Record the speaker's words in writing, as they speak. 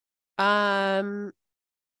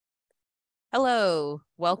Hello,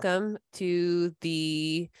 welcome to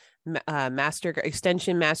the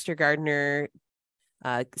Extension Master Gardener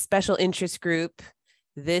Special Interest Group.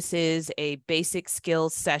 This is a basic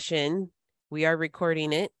skills session. We are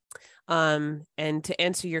recording it. And to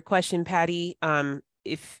answer your question, Patty,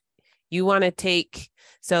 if you want to take,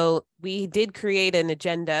 so we did create an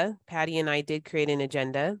agenda. Patty and I did create an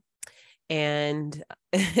agenda. And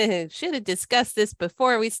should have discussed this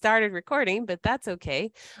before we started recording, but that's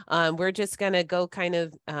okay. We're just going to go kind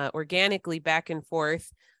of organically back and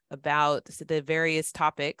forth about the various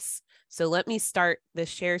topics. So let me start the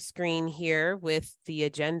share screen here with the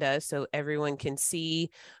agenda so everyone can see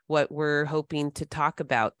what we're hoping to talk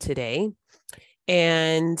about today.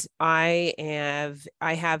 And I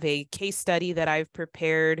have a case study that I've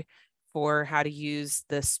prepared for how to use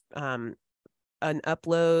this an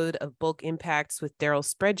upload of bulk impacts with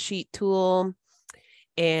Daryl's spreadsheet tool.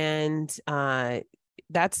 And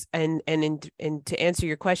that's and to answer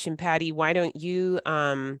your question, Patty, why don't you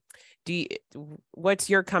what's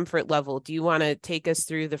your comfort level? Do you want to take us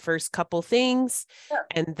through the first couple things? Sure.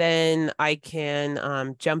 And then I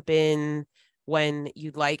can jump in when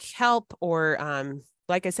you'd like help, or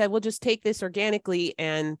like I said, we'll just take this organically.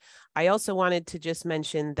 And I also wanted to just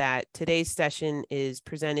mention that today's session is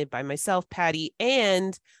presented by myself, Patty,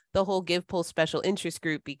 and the whole GivePulse Special Interest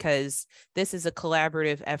Group, because this is a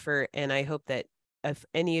collaborative effort. And I hope that if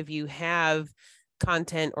any of you have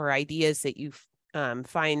content or ideas that you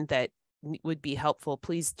find that would be helpful,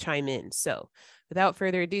 please chime in. So without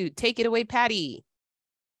further ado, take it away, Patty.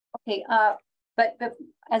 Okay. But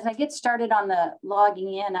as I get started on the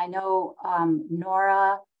logging in, I know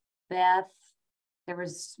Nora, Beth, there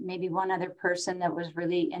was maybe one other person that was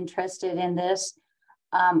really interested in this.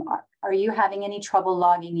 Are you having any trouble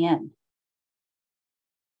logging in?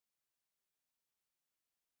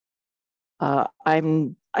 I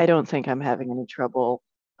don't think I'm having any trouble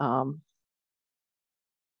okay.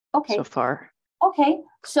 So far. Okay,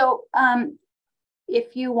 so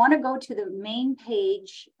if you want to go to the main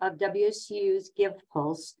page of WSU's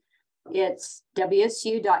GivePulse, it's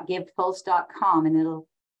wsu.givepulse.com, and it'll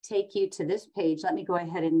take you to this page. Let me go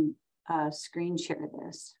ahead and screen share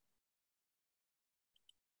this.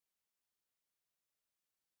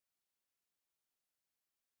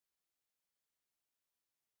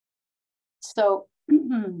 So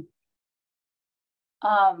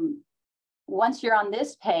once you're on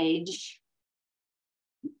this page,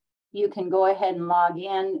 you can go ahead and log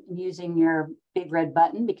in using your big red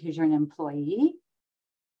button because you're an employee.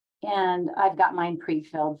 And I've got mine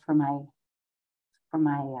pre-filled for my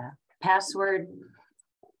password.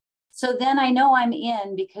 So then I know I'm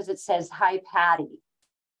in because it says, "Hi, Patty."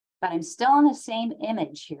 But I'm still on the same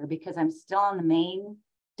image here because I'm still on the main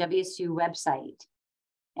WSU website.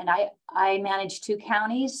 And I manage 2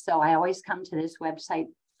 counties, so I always come to this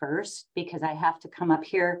website first because I have to come up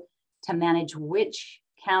here to manage which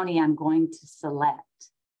county I'm going to select.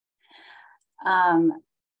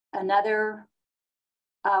 Another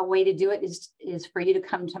way to do it is for you to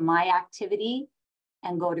come to My Activity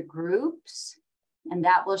and go to Groups, and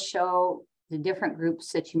that will show the different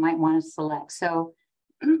groups that you might want to select. So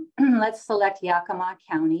let's select Yakima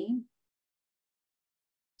County.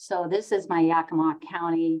 So this is my Yakima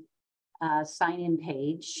County sign-in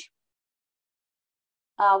page.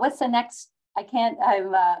 What's the next?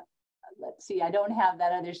 Let's see, I don't have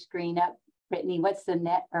that other screen up. Brittany, what's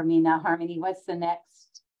the Harmony, what's the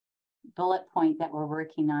next bullet point that we're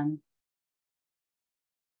working on?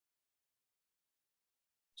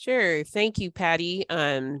 Sure, thank you, Patty.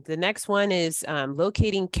 The next one is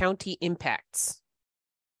locating county impacts.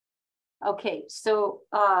 Okay, so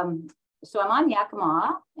I'm on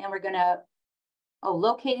Yakima, and we're gonna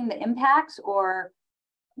locating the impacts or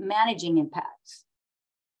managing impacts.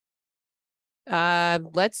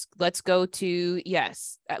 Let's go to,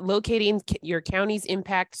 yes, locating your county's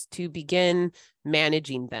impacts to begin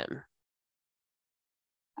managing them.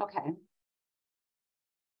 Okay.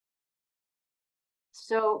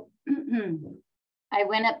 So I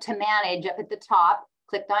went up to manage up at the top,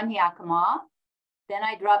 clicked on Yakima. Then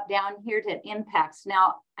I dropped down here to impacts.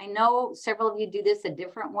 Now, I know several of you do this a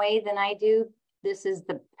different way than I do. This is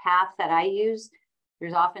the path that I use.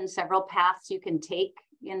 There's often several paths you can take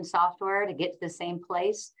in software to get to the same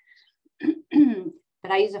place.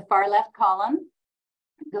 But I use a far left column,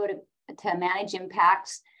 go to manage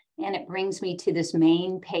impacts, and it brings me to this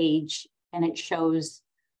main page, and it shows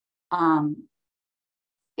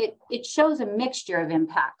it shows a mixture of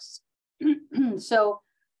impacts. So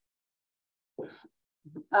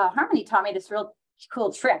Harmony taught me this real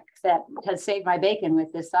cool trick that has saved my bacon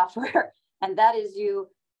with this software, and that is you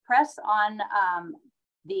press on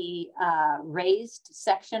the raised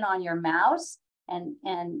section on your mouse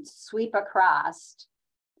and sweep across,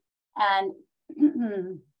 and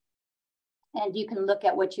and you can look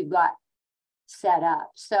at what you've got set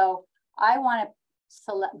up. So I want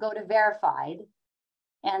to go to verified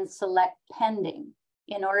and select pending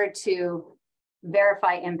in order to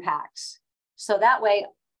verify impacts. So that way,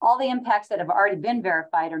 all the impacts that have already been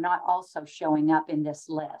verified are not also showing up in this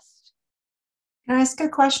list. Can I ask a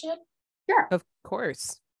question? Sure. Of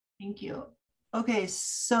course. Thank you. Okay,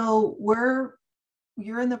 so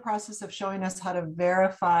you're in the process of showing us how to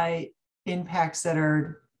verify impacts that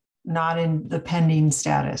are not in the pending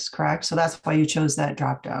status, correct? So that's why you chose that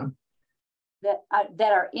drop down.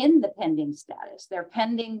 That are in the pending status. They're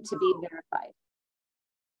pending to be verified.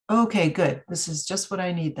 Okay, good. This is just what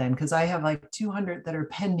I need then, because I have like 200 that are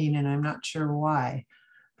pending and I'm not sure why.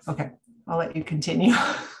 Okay, I'll let you continue.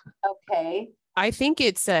 Okay. I think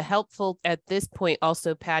it's helpful at this point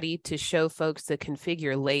also, Patty, to show folks the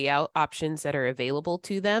configure layout options that are available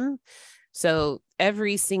to them. So when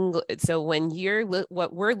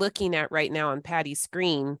what we're looking at right now on Patty's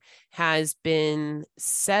screen has been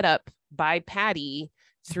set up by Patty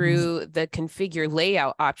through the configure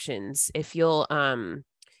layout options. If you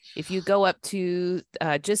go up to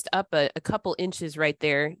just up a couple inches right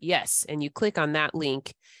there, yes, and you click on that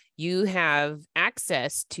link, you have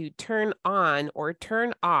access to turn on or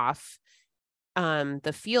turn off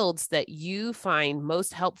the fields that you find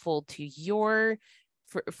most helpful to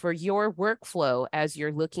for your workflow as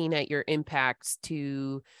you're looking at your impacts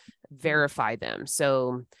to verify them.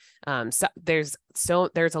 So there's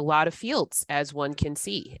a lot of fields, as one can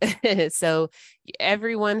see. So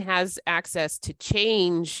everyone has access to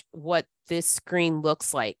change what this screen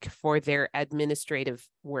looks like for their administrative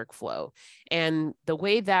workflow. And the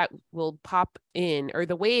way that will pop in, or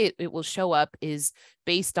the way it will show up, is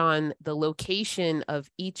based on the location of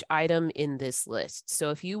each item in this list.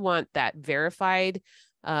 So if you want that verified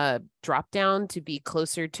drop down to be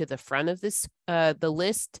closer to the front of this the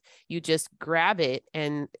list, you just grab it,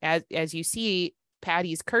 and as you see,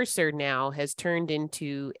 Patty's cursor now has turned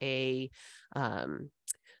into a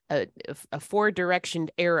 4-directioned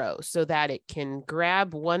arrow so that it can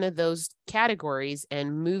grab one of those categories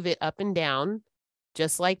and move it up and down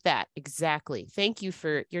just like that. Exactly. Thank you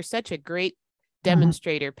you're such a great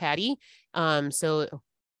demonstrator, Patty. So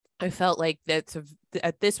I felt like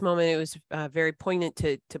at this moment, it was very poignant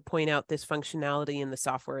to point out this functionality in the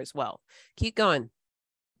software as well. Keep going.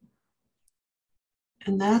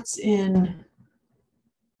 And that's in.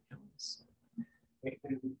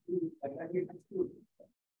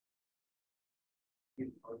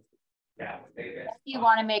 You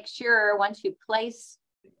want to make sure once you place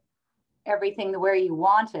everything where you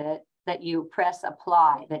want it, that you press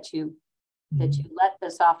apply, that you let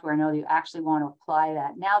the software know you actually want to apply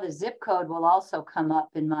that. Now the zip code will also come up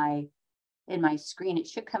in my screen. It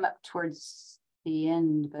should come up towards the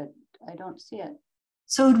end, but I don't see it.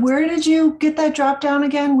 So where did you get that drop down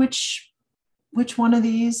again? Which one of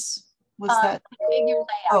these was that? Configure layout.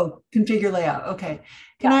 Oh, configure layout. Okay.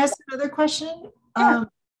 Can I ask another question? Sure.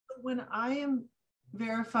 When I am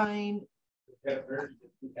verifying, I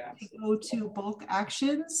go to bulk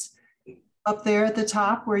actions up there at the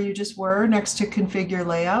top where you just were next to configure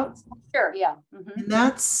layout. Sure, yeah.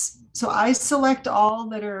 And so I select all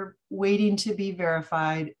that are waiting to be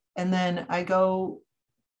verified. And then I go,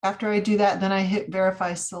 after I do that, then I hit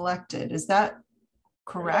verify selected. Is that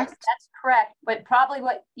correct? Yes, that's correct. But probably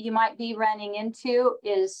what you might be running into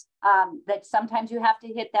is that sometimes you have to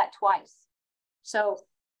hit that twice. So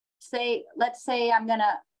let's say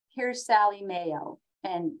here's Sally Mayo,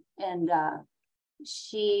 and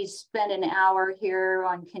she spent an hour here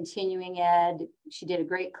on continuing ed. She did a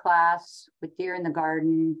great class with Deer in the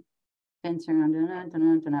Garden. It's a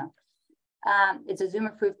Zoom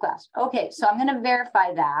approved class. Okay, so I'm going to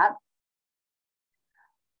verify that.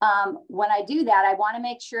 When I do that, I want to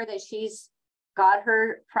make sure that she's got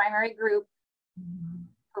her primary group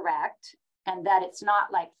correct, and that it's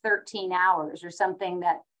not like 13 hours or something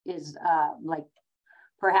that is like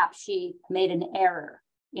perhaps she made an error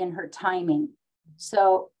in her timing.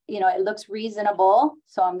 So, it looks reasonable.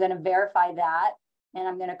 So I'm going to verify that, and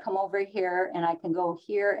I'm going to come over here, and I can go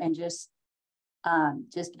here and just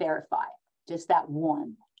verify just that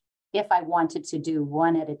one, if I wanted to do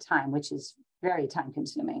one at a time, which is very time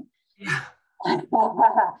consuming. Yeah.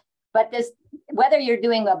 But whether you're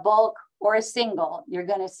doing a bulk or a single, you're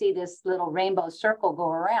going to see this little rainbow circle go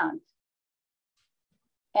around.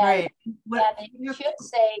 And, right. And it should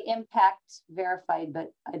say impact verified,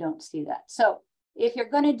 but I don't see that. So if you're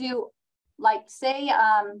going to do, like, say,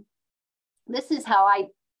 this is how I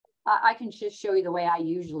I can just show you the way I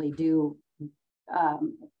usually do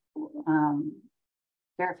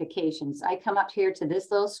verifications. I come up here to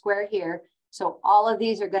this little square here. So all of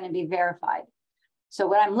these are going to be verified. So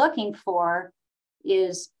what I'm looking for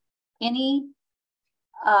is any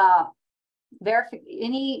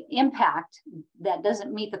any impact that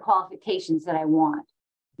doesn't meet the qualifications that I want.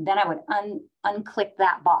 Then I would unclick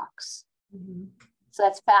that box. Mhm. So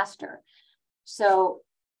that's faster. So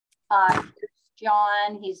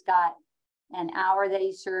John, he's got an hour that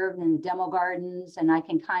he served in the demo gardens, and I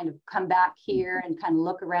can kind of come back here and kind of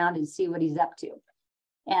look around and see what he's up to,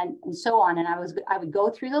 and so on. And I would go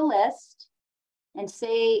through the list and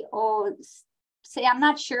say, I'm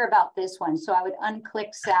not sure about this one. So I would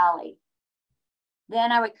unclick Sally.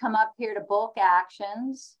 Then I would come up here to bulk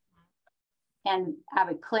actions and I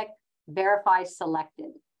would click verify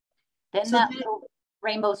selected. Then So that little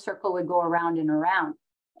rainbow circle would go around and around.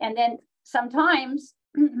 And then sometimes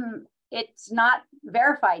it's not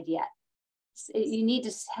verified yet. You need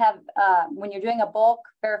to have, when you're doing a bulk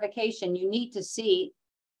verification, you need to see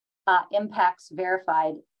impacts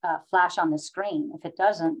verified flash on the screen. If it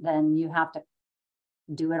doesn't, then you have to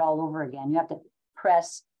do it all over again. You have to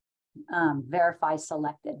press verify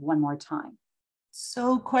selected one more time.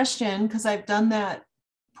 So question, because I've done that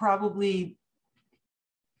probably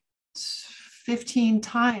 15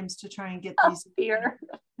 times to try and get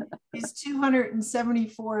these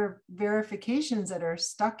 274 verifications that are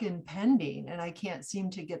stuck in pending, and I can't seem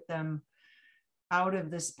to get them out of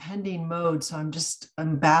this pending mode. So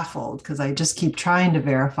I'm baffled because I just keep trying to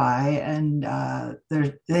verify, and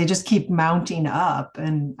they just keep mounting up,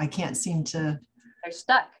 and I can't seem to. They're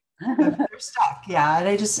stuck. They're stuck. Yeah,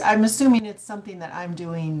 and I'm assuming it's something that I'm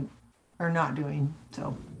doing or not doing.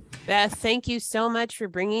 So Beth, thank you so much for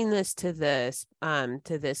bringing this to this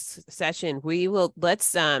session.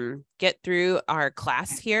 Let's get through our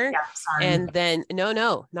class here. yeah, sorry. And then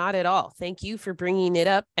no, not at all. Thank you for bringing it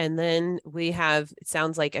up. And then we have, it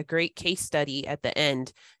sounds like a great case study at the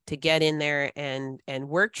end to get in there and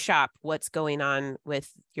workshop what's going on with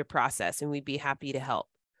your process, and we'd be happy to help.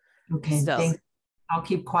 Okay, So thanks. I'll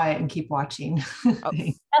keep quiet and keep watching.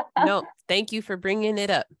 No, thank you for bringing it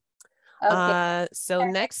up. Okay. So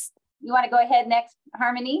next, you want to go ahead next,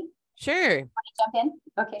 Harmony? sure. Want to jump in?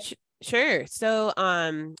 Okay. Sure. So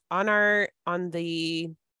I'm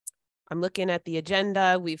looking at the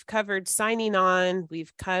agenda. We've covered signing on.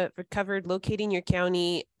 We've covered locating your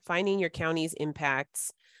county, finding your county's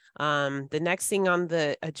impacts. The next thing on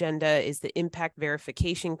the agenda is the impact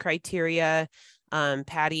verification criteria.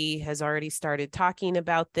 Patty has already started talking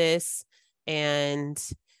about this, and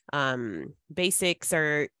basics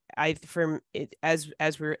are as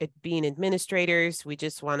we're being administrators, we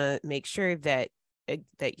just want to make sure that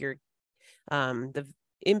you're the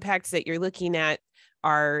impacts that you're looking at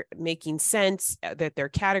are making sense, that they're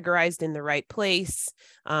categorized in the right place,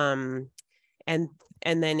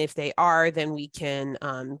 and then if they are, then we can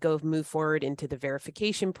move forward into the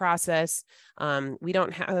verification process. We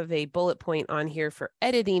don't have a bullet point on here for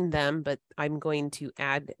editing them, but I'm going to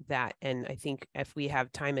add that. And I think if we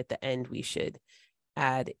have time at the end, we should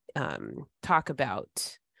talk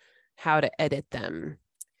about how to edit them.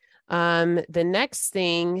 The next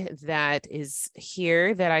thing that is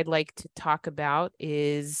here that I'd like to talk about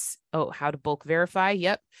is, how to bulk verify.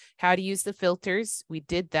 Yep. How to use the filters. We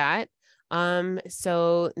did that.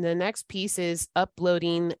 So the next piece is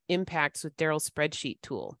uploading impacts with Daryl's spreadsheet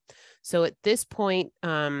tool. So at this point,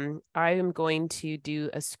 I am going to do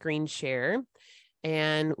a screen share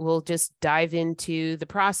and we'll just dive into the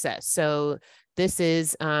process. So this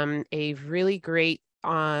is a really great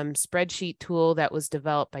spreadsheet tool that was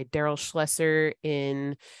developed by Daryl Schlesser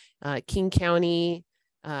in King County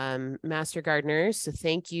Master Gardeners. So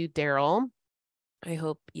thank you, Daryl. I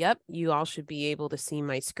hope, you all should be able to see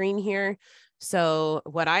my screen here. So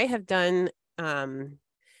what I have done,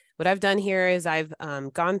 here is I've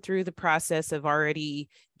gone through the process of already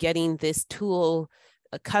getting this tool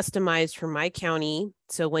customized for my county.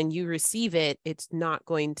 So when you receive it, it's not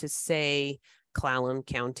going to say Clallam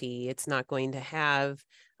County. It's not going to have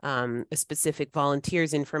a specific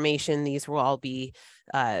volunteers information. These will all be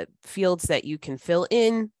fields that you can fill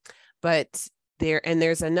in, but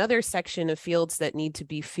there's another section of fields that need to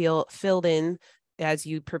be filled in as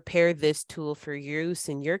you prepare this tool for use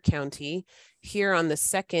in your county. Here on the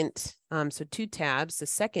second, so 2 tabs, the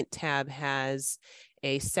second tab has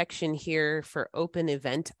a section here for open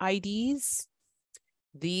event IDs.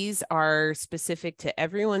 These are specific to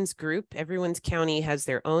everyone's group. Everyone's county has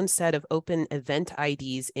their own set of open event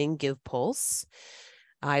IDs in GivePulse.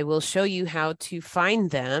 I will show you how to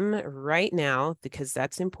find them right now because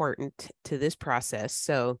that's important to this process.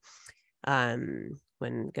 So when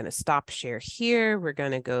I'm going to stop share here, we're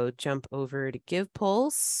going to go jump over to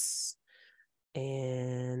GivePulse,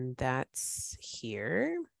 and that's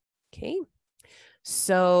here. Okay.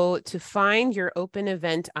 So to find your open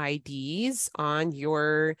event IDs on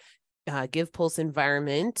your GivePulse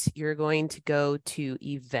environment, you're going to go to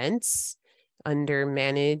Events under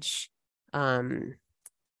Manage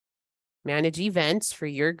Events for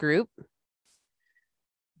your group.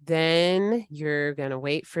 Then you're going to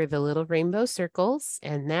wait for the little rainbow circles.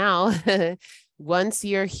 And now, once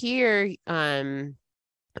you're here,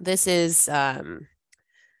 this is, my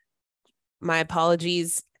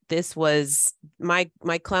apologies. This was my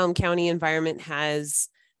Clallam County environment has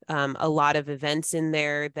a lot of events in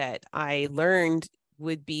there that I learned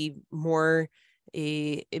would be more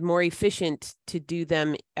efficient to do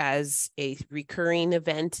them as a recurring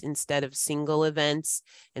event instead of single events.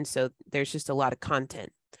 And so there's just a lot of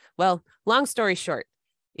content. Well, long story short,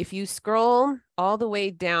 if you scroll all the way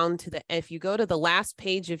down to if you go to the last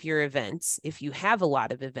page of your events, if you have a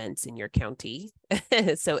lot of events in your county,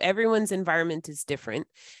 so everyone's environment is different,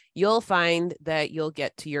 you'll find that you'll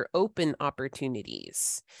get to your open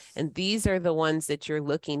opportunities. And these are the ones that you're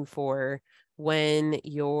looking for when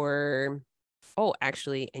you're, oh,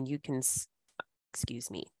 actually, and you can, excuse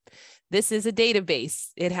me, this is a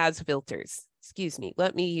database. It has filters. Excuse me,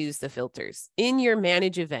 let me use the filters. In your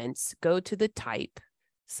manage events, go to the type,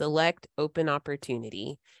 select open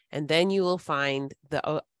opportunity, and then you will find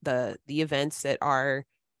the events that are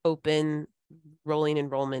open rolling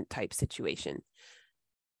enrollment type situation.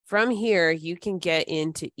 From here, you can get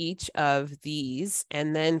into each of these,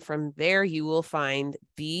 and then from there, you will find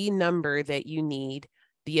the number that you need,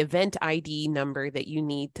 the event ID number that you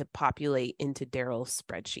need to populate into Daryl's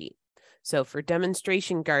spreadsheet. So for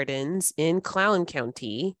demonstration gardens in Clallam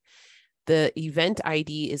County, the event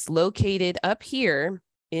ID is located up here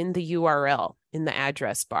in the URL, in the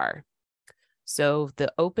address bar. So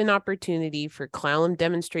the open opportunity for Clallam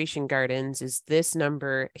demonstration gardens is this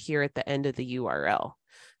number here at the end of the URL.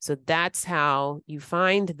 So that's how you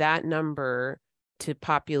find that number to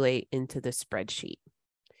populate into the spreadsheet.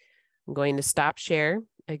 I'm going to stop share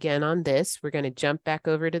again on this. We're going to jump back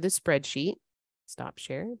over to the spreadsheet. Stop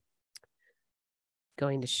share.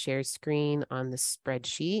 Going to share screen on the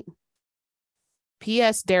spreadsheet.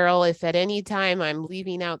 P.S. Daryl, if at any time I'm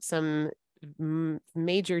leaving out some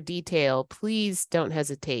major detail, please don't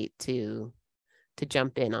hesitate to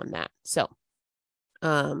jump in on that. So,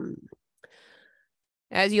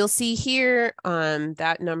 as you'll see here,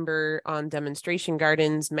 that number on demonstration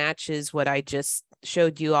gardens matches what I just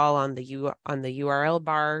showed you all on the URL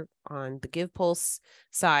bar on the GivePulse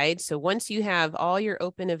side. So once you have all your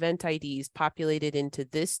open event IDs populated into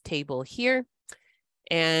this table here,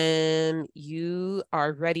 and you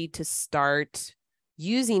are ready to start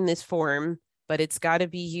using this form, but it's got to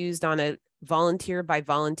be used on a volunteer by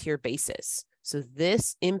volunteer basis. So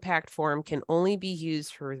this impact form can only be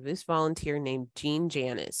used for this volunteer named Jean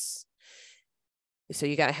Janice. So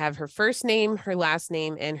you got to have her first name, her last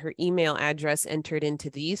name, and her email address entered into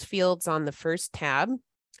these fields on the first tab.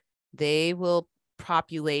 They will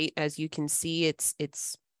populate. As you can see, it's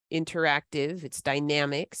interactive, it's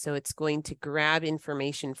dynamic. So it's going to grab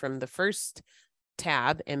information from the first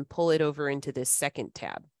tab and pull it over into this second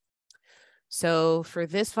tab. So for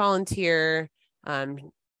this volunteer,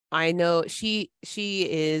 I know she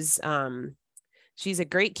is, she's a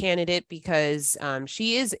great candidate because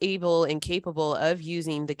she is able and capable of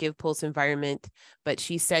using the GivePulse environment, but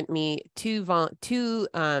she sent me two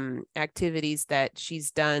activities that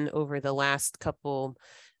she's done over the last couple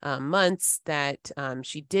months that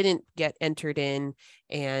she didn't get entered in.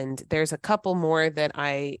 And there's a couple more that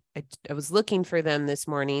I was looking for them this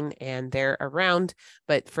morning and they're around,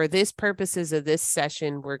 but for this purposes of this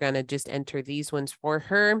session, we're going to just enter these ones for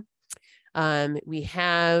her. We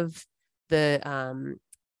have the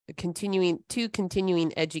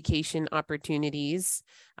continuing education opportunities.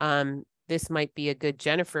 This might be a good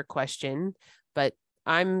Jennifer question, but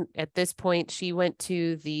I'm at this point, she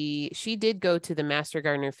did go to the Master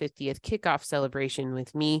Gardener 50th kickoff celebration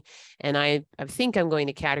with me. And I think I'm going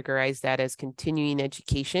to categorize that as continuing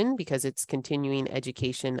education because it's continuing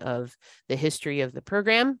education of the history of the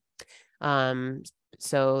program.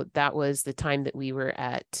 So that was the time that we were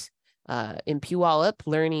at in Puyallup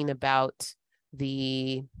learning about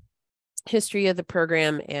the history of the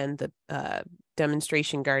program and the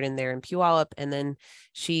demonstration garden there in Puyallup. And then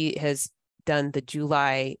she has done the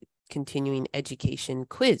July continuing education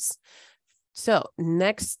quiz. So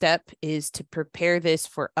next step is to prepare this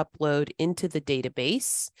for upload into the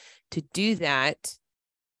database. To do that,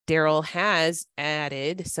 Daryl has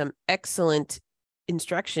added some excellent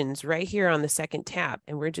instructions right here on the second tab,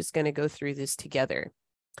 and we're just going to go through this together.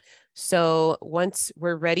 So once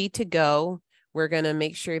we're ready to go, we're going to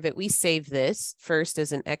make sure that we save this first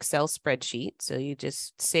as an Excel spreadsheet. So you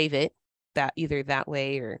just save it that either that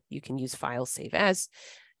way, or you can use File Save As.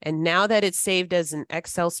 And now that it's saved as an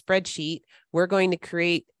Excel spreadsheet, we're going to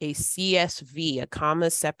create a CSV, a comma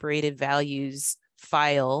separated values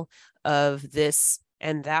file of this,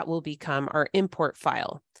 and that will become our import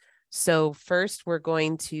file. So first we're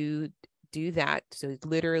going to do that. So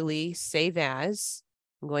literally save as.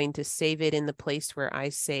 I'm going to save it in the place where I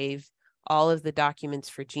save all of the documents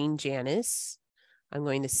for Jean Janis. I'm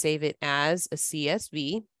going to save it as a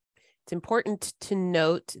CSV. It's important to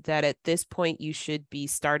note that at this point, you should be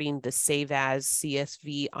starting the Save As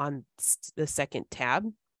CSV on the second tab.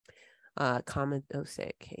 Comment,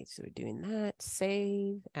 okay, so we're doing that.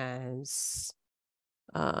 Save as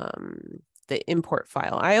the import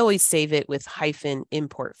file. I always save it with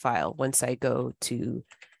 -import file once I go to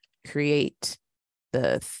create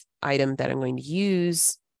the item that I'm going to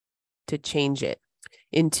use to change it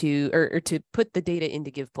into, or to put the data into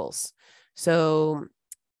GivePulse. So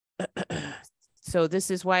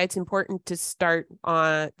this is why it's important to start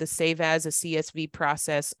on the save as a CSV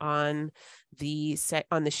process on the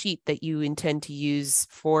sheet that you intend to use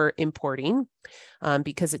for importing,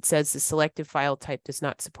 because it says the selected file type does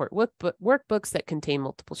not support workbooks that contain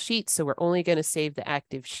multiple sheets. So we're only going to save the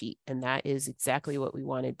active sheet, and that is exactly what we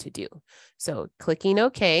wanted to do. So clicking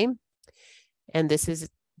OK, and this is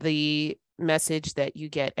the message that you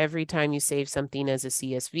get every time you save something as a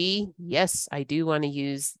CSV. Yes, I do want to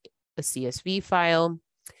use a CSV file.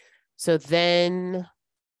 So then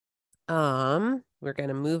we're going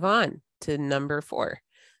to move on to number 4.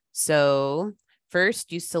 So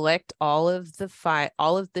first you select all of the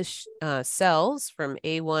cells from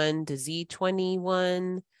A1 to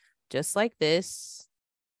Z21, just like this.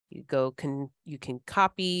 You can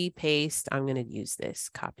copy, paste. I'm going to use this,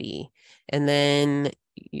 copy. And then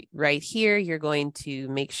right here, you're going to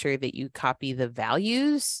make sure that you copy the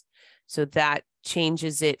values. So that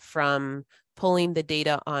changes it from pulling the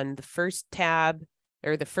data on the first tab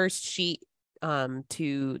or the first sheet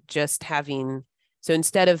to just having, so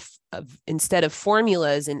instead of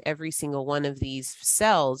formulas in every single one of these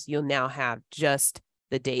cells, you'll now have just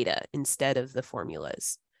the data instead of the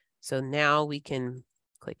formulas. So now we can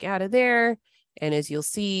click out of there. And as you'll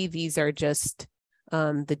see, these are just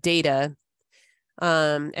the data.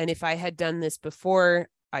 And if I had done this before,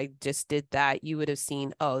 I just did that, you would have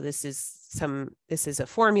seen, oh, this is a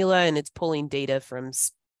formula and it's pulling data from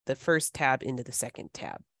the first tab into the second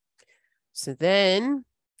tab. So then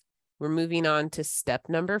we're moving on to step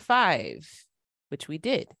number 5, which we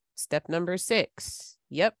did. Step number 6.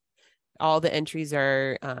 Yep. All the entries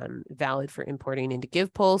are valid for importing into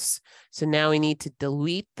GivePulse. So now we need to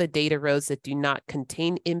delete the data rows that do not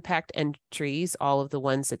contain impact entries, all of the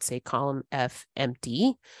ones that say column F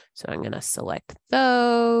empty. So I'm going to select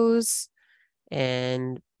those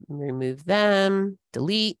and remove them,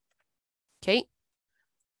 delete. Okay.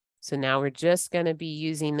 So now we're just going to be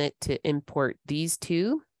using it to import these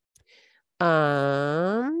two.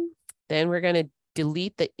 Then we're going to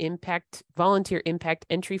delete the volunteer impact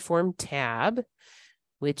entry form tab,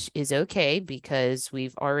 which is okay because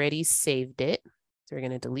we've already saved it. So we're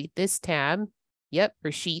going to delete this tab. Yep,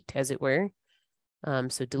 or sheet as it were.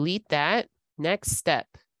 So delete that. Next step,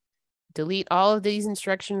 delete all of these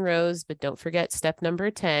instruction rows, but don't forget step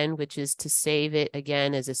number 10, which is to save it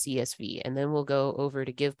again as a CSV. And then we'll go over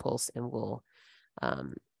to GivePulse and we'll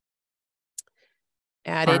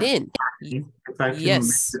add it in. If I can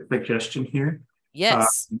Yes. make a suggestion here.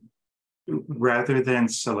 Yes. Rather than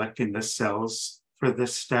selecting the cells for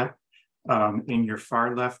this step, in your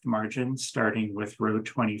far left margin, starting with row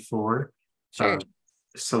 24, Sure.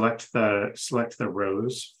 Select the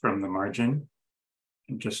rows from the margin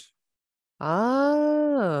and just.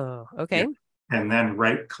 Oh, okay. Yeah. And then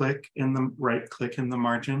right click in the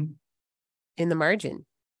margin. In the margin.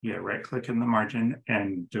 Yeah, right click in the margin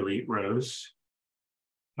and delete rows.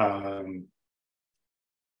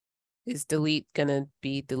 Is delete gonna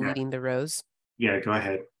be deleting the rows? Yeah, go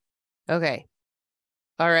ahead. Okay.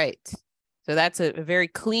 All right. So that's a very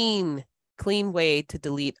clean way to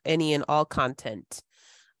delete any and all content.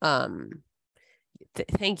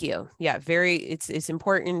 Thank you. Yeah, it's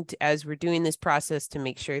important as we're doing this process to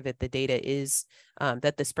make sure that the data is,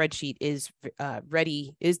 that the spreadsheet is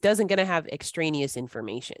ready, doesn't going to have extraneous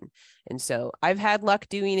information. And so I've had luck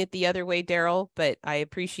doing it the other way, Daryl, but I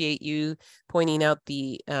appreciate you pointing out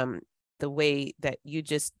the way that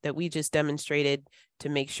we just demonstrated to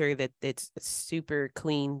make sure that it's a super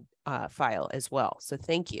clean file as well. So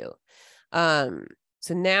thank you. So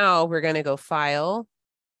now we're going to go File,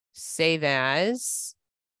 Save As,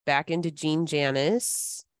 back into Jean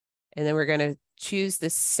Janis, and then we're going to choose the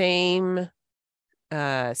same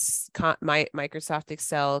Microsoft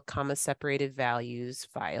Excel comma separated values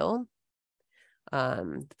file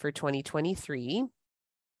for 2023.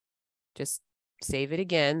 Just save it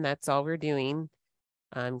again. That's all we're doing.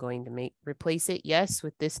 I'm going to replace it, yes,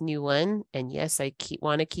 with this new one. And yes, I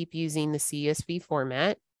want to keep using the CSV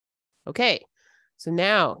format. Okay. So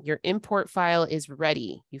now your import file is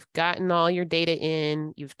ready. You've gotten all your data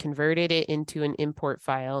in, you've converted it into an import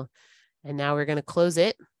file, and now we're going to close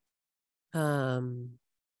it.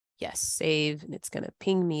 Yes, save, and it's going to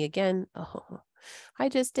ping me again. Oh, I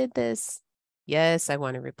just did this. Yes, I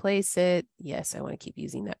want to replace it. Yes, I want to keep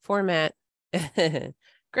using that format.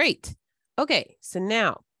 Great. Okay, so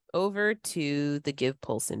now over to the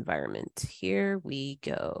GivePulse environment. Here we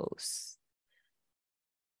go.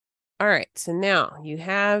 All right, so now you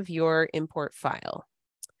have your import file.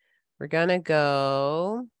 We're gonna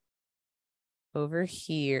go over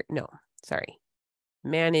here. No, sorry.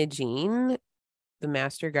 Managing the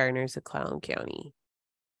Master Gardeners of Clallam County.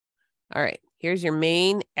 All right, here's your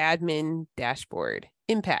main admin dashboard.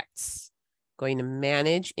 Impacts. Going to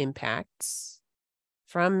manage impacts.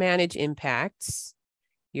 From manage impacts,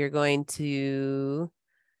 you're going to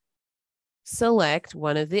select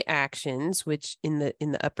one of the actions, which in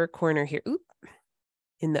the upper corner here,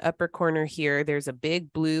 in the upper corner here, there's a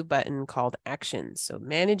big blue button called Actions. So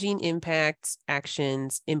managing impacts,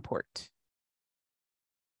 actions, import.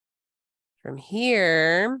 From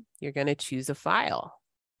here, you're going to choose a file.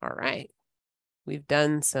 All right. We've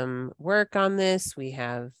done some work on this. We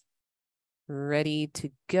have ready to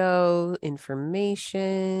go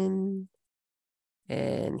information.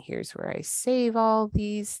 And here's where I save all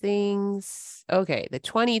these things. Okay, the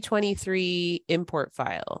 2023 import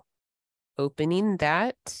file. Opening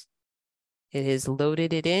that. It has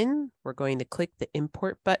loaded it in. We're going to click the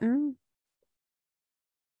import button.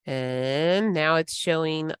 And now it's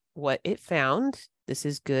showing what it found. This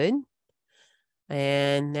is good.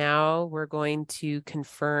 And now we're going to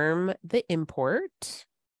confirm the import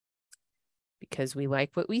because we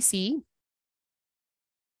like what we see.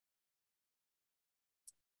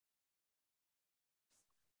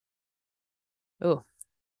 Oh,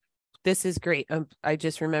 this is great. I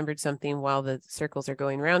just remembered something while the circles are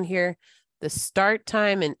going around here. The start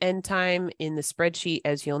time and end time in the spreadsheet,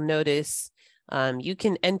 as you'll notice, you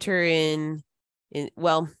can enter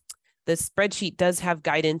well, the spreadsheet does have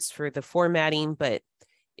guidance for the formatting, but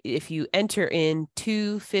if you enter in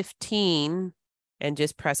 2:15 and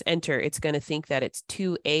just press enter, it's going to think that it's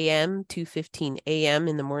 2 a.m., 2:15 a.m.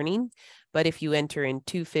 in the morning. But if you enter in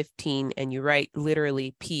 2:15 and you write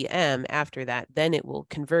literally PM after that, then it will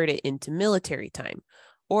convert it into military time.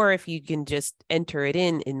 Or if you can just enter it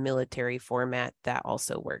in military format, that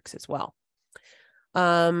also works as well.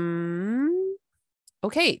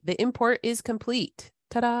 Okay, the import is complete.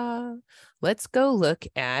 Ta-da! Let's go look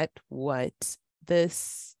at what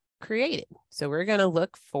this created. So we're going to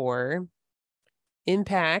look for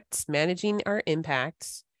impacts, managing our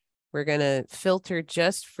impacts. We're going to filter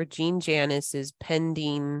just for Jean Janis's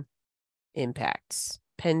pending impacts.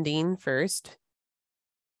 Pending first.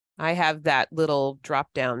 I have that little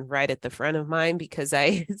drop down right at the front of mine because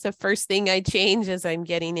it's the first thing I change as I'm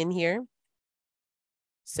getting in here.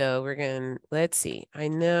 So we're going to, let's see. I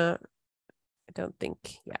don't think,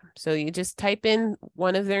 yeah. So you just type in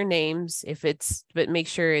one of their names but make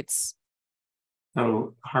sure it's.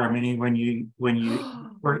 So Harmony, when you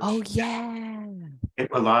import, oh yeah, it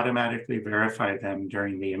will automatically verify them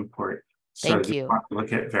during the import. So thank you. Want to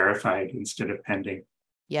look at verified instead of pending.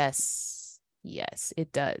 Yes, yes,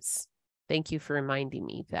 it does. Thank you for reminding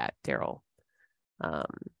me that, Daryl.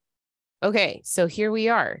 Okay, so here we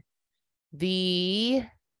are. The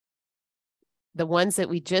ones that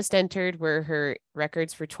we just entered were her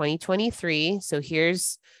records for 2023. So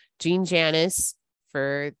here's Jean Janis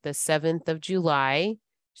for the 7th of July.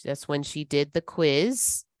 That's when she did the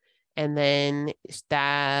quiz. And then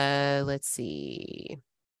let's see.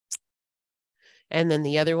 And then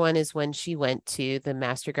the other one is when she went to the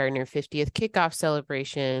Master Gardener 50th kickoff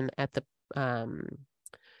celebration at the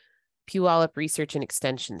Puyallup Research and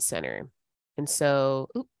Extension Center. And so,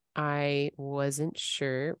 I wasn't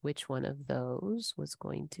sure which one of those was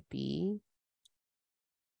going to be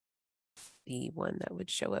the one that would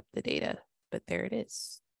show up the data, but there it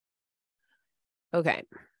is. Okay.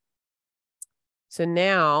 So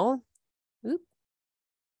now,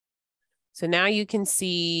 so now you can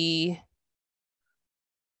see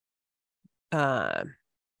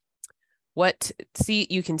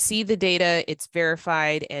you can see the data, it's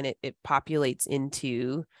verified, and it populates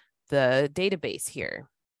into the database here.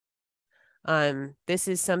 This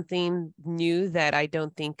is something new that I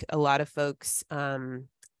don't think a lot of folks,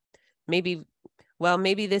 maybe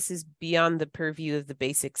this is beyond the purview of the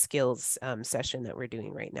basic skills session that we're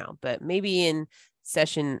doing right now, but maybe in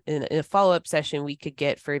a follow-up session, we could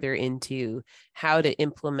get further into how to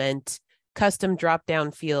implement custom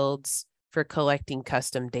drop-down fields for collecting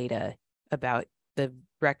custom data about the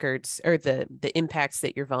records or the impacts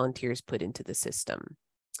that your volunteers put into the system.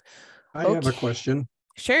 I have a question.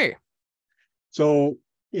 Sure. So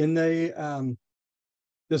in the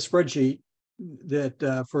spreadsheet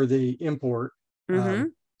that for the import,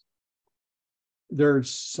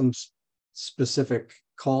 there's some specific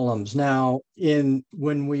columns. Now,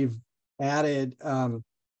 when we've added,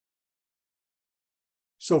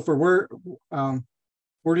 so for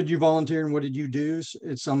where did you volunteer and what did you do?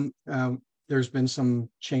 It's there's been some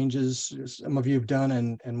changes some of you have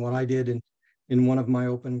done, and what I did in one of my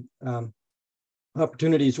open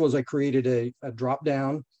opportunities was I created a drop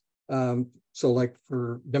down. So like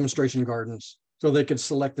for demonstration gardens, so they could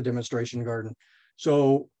select the demonstration garden.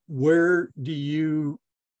 So where do you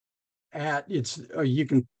you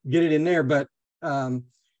can get it in there, but where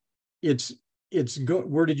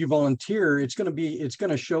did you volunteer? It's going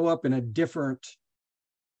to show up in a different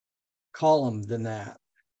column than that.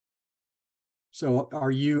 So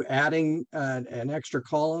are you adding an extra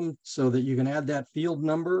column so that you can add that field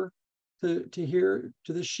number to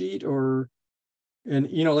the sheet? Or, and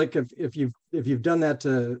you know, like if you've done that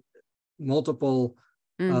to multiple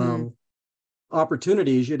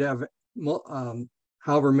opportunities, you'd have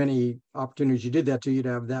however many opportunities you did that to, you'd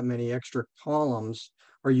have that many extra columns.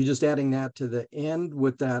 Are you just adding that to the end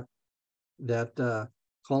with that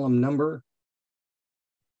column number?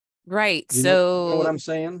 Right. You know what I'm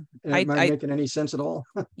saying? Am I making any sense at all?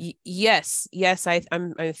 Yes. I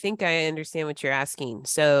think I understand what you're asking.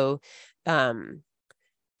 So, like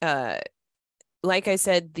I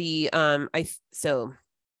said, both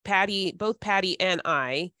Patty and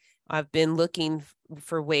I've been looking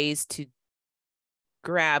for ways to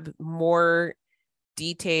grab more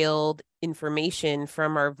detailed information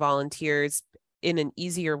from our volunteers in an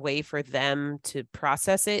easier way for them to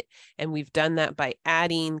process it. And we've done that by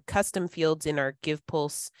adding custom fields in our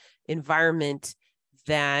GivePulse environment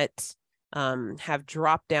that have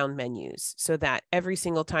drop-down menus, so that every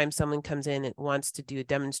single time someone comes in and wants to do a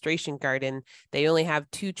demonstration garden, they only have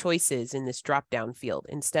two choices in this drop-down field.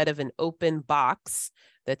 Instead of an open box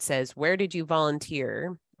that says, where did you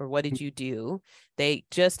volunteer or what did you do? They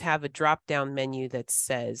just have a drop-down menu that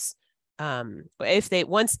says, if they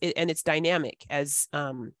and it's dynamic as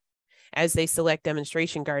they select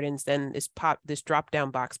demonstration gardens, then this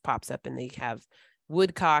drop-down box pops up and they have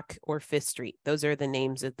Woodcock or Fifth Street. Those are the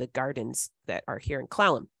names of the gardens that are here in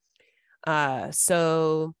Clallam.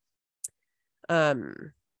 So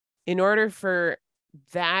in order for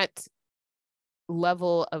that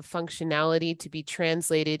level of functionality to be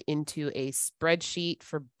translated into a spreadsheet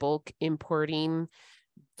for bulk importing,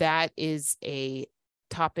 that is a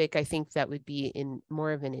topic I think that would be in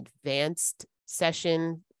more of an advanced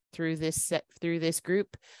session through this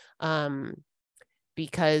group,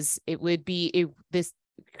 because it would be this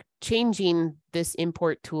changing this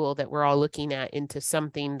import tool that we're all looking at into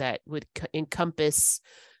something that would encompass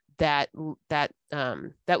that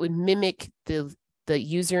would mimic the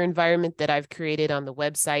user environment that I've created on the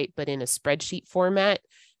website, but in a spreadsheet format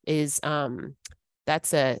is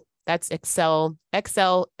that's Excel,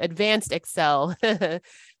 advanced Excel,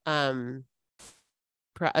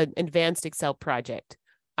 advanced Excel project.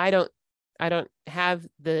 I don't have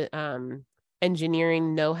the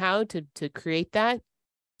engineering know-how to create that.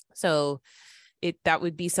 So that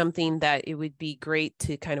would be something that it would be great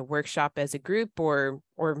to kind of workshop as a group, or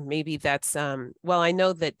maybe that's well, I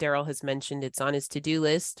know that Daryl has mentioned it's on his to-do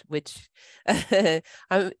list, which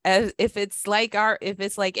if it's like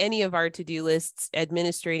any of our to-do lists,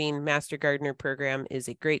 administrating Master Gardener program is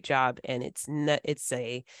a great job, and it's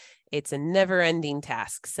a never-ending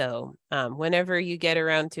task. So whenever you get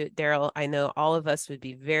around to it, Daryl, I know all of us would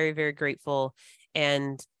be very, very grateful.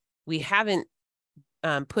 And we haven't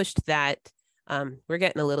pushed that. We're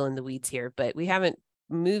getting a little in the weeds here, but we haven't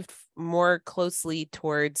moved more closely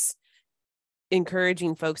towards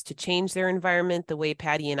encouraging folks to change their environment the way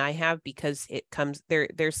Patty and I have, because it comes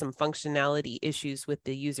there's some functionality issues with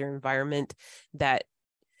the user environment that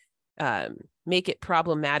make it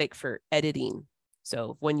problematic for editing.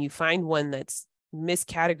 So when you find one that's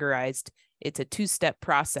miscategorized, it's a two-step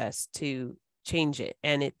process to change it,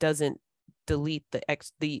 and it doesn't delete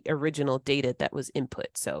the original data that was input.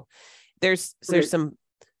 So there's some.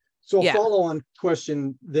 So yeah. a follow-on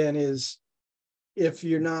question then is, if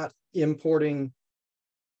you're not importing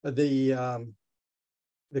the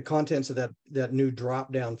contents of that new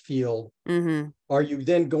drop-down field, are you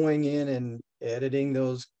then going in and editing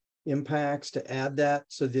those impacts to add that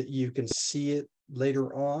so that you can see it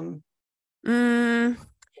later on? Or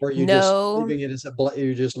are you just leaving it as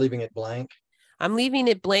you're just leaving it blank? I'm leaving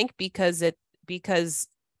it blank because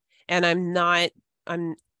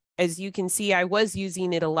as you can see, I was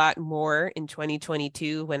using it a lot more in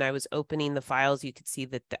 2022. When I was opening the files, you could see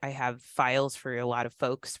that I have files for a lot of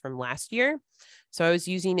folks from last year. So I was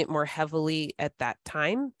using it more heavily at that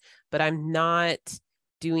time, but I'm not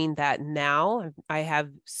doing that now. I have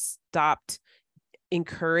stopped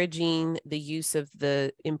encouraging the use of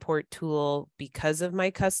the import tool because of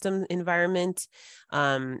my custom environment.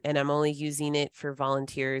 And I'm only using it for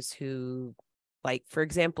volunteers who, like, for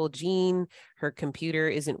example, Jean, her computer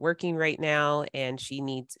isn't working right now, and she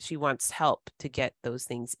wants help to get those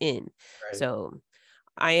things in. Right. So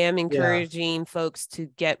I am encouraging folks to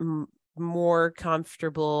get more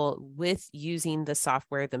comfortable with using the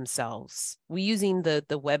software themselves. Using the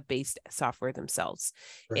web-based software themselves,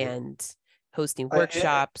 right, and hosting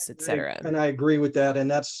workshops, etc. And I agree with that.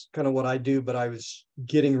 And that's kind of what I do, but I was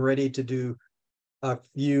getting ready to do a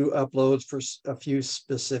few uploads for a few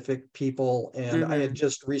specific people. And I had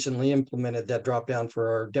just recently implemented that drop down for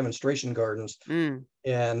our demonstration gardens.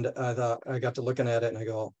 And I thought, I got to looking at it and I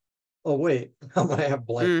go, oh, wait, I'm going to have a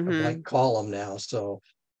blank column now. So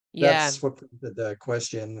that's what the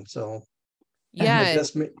question. So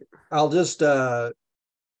I'll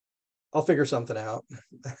figure something out.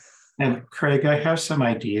 And Craig, I have some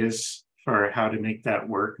ideas for how to make that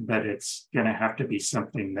work, but it's going to have to be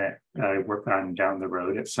something that I work on down the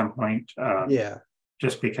road at some point.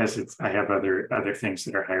 Just because I have other things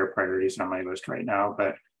that are higher priorities on my list right now.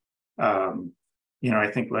 But I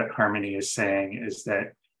think what Harmony is saying is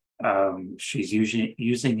that she's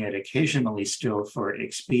using it occasionally still for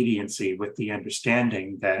expediency, with the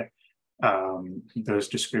understanding that those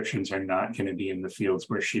descriptions are not going to be in the fields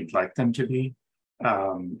where she'd like them to be.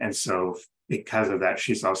 And so because of that,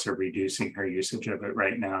 she's also reducing her usage of it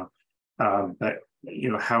right now. But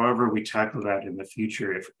however we tackle that in the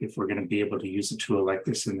future, if we're going to be able to use a tool like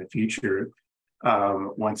this in the future,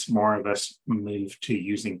 once more of us move to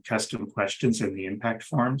using custom questions in the impact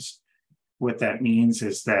forms, what that means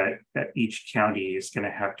is that each county is going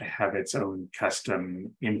to have its own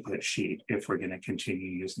custom input sheet if we're going to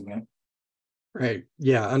continue using it. Right.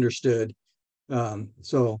 Yeah, understood.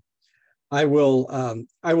 So I will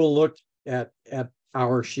look at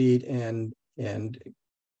our sheet and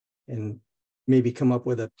maybe come up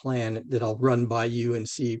with a plan that I'll run by you and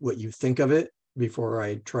see what you think of it before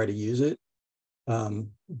I try to use it.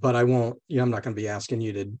 But I won't, I'm not going to be asking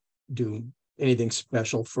you to do anything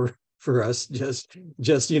special for us. Just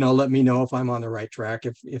let me know if I'm on the right track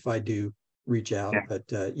if I do reach out. Yeah.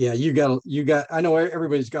 But you got I know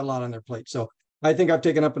everybody's got a lot on their plate. So I think I've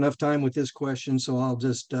taken up enough time with this question, so I'll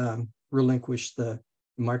just relinquish the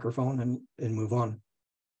microphone and move on.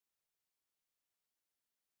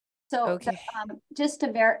 So okay. Just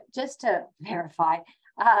to verify,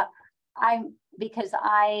 because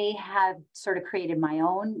I have sort of created my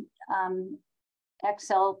own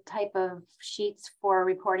Excel type of sheets for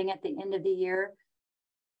reporting at the end of the year,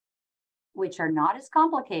 which are not as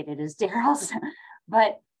complicated as Daryl's,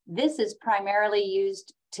 but this is primarily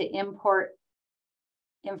used to import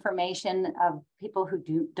information of people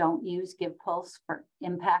who don't use GivePulse for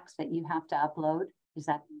impacts that you have to upload. Is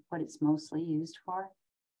that what it's mostly used for?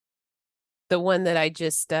 The one that I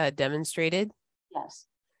just demonstrated? Yes.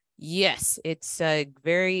 Yes, it's an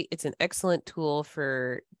excellent tool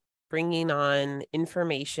for bringing on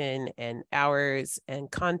information and hours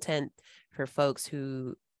and content for folks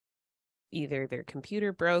who either their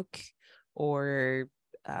computer broke or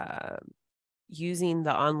using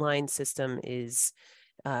the online system is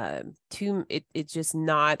it's just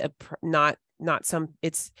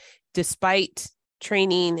it's despite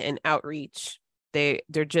training and outreach,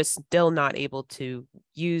 they're just still not able to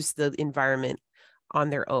use the environment on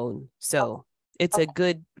their own. So it's a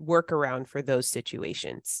good workaround for those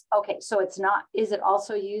situations. Okay, so it's not, is it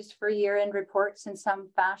also used for year-end reports in some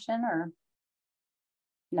fashion, or?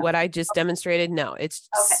 No. what I just demonstrated, no, it's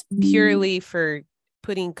Okay. purely for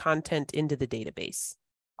putting content into the database.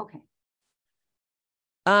 Okay.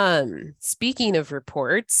 Speaking of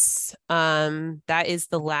reports, that is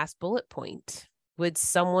the last bullet point. Would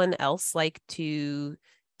someone else like to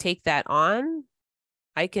take that on?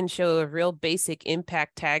 I can show a real basic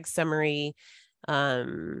impact tag summary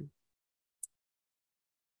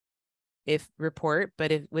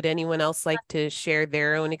would anyone else like to share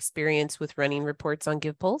their own experience with running reports on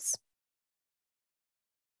GivePulse?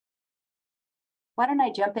 Why don't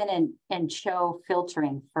I jump in and show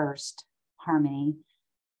filtering first, Harmony?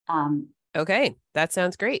 Okay, that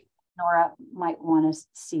sounds great. Nora might want to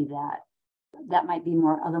see that. That might be a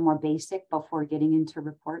little more basic before getting into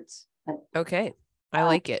reports. But okay, I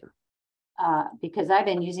like it. Because I've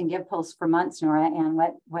been using GivePulse for months, Nora, and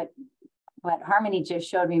what Harmony just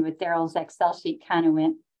showed me with Daryl's Excel sheet kind of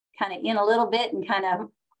went in a little bit and kind of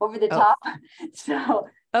over the top. So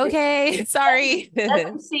okay, sorry. It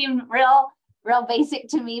doesn't seem real basic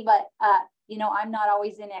to me, but you know, I'm not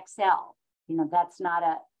always in Excel. You know, that's not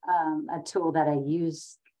a tool that I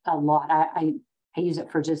use a lot. I use it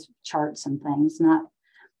for just charts and things, not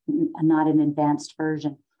an advanced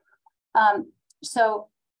version. So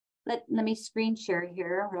let me screen share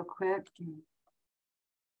here real quick.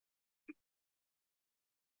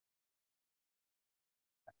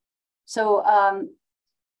 So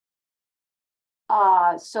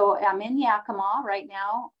so I'm in Yakima right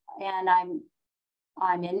now, and I'm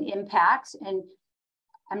in impacts, and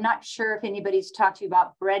I'm not sure if anybody's talked to you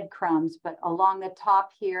about breadcrumbs, but along the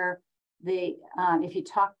top here, if you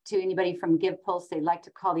talk to anybody from GivePulse, they like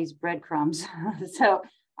to call these breadcrumbs. So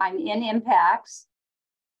I'm in impacts,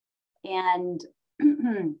 and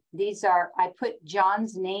I put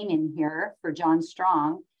John's name in here for John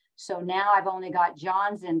Strong. So now I've only got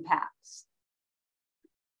John's impacts.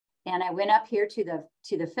 And I went up here to the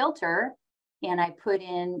filter, and I put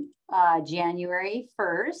in January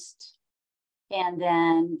 1st and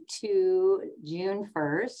then to June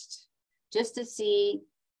 1st, just to see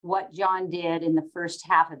what John did in the first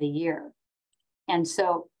half of the year. And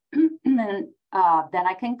so then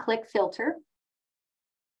I can click filter,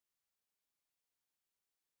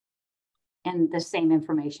 and the same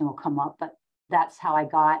information will come up, but that's how I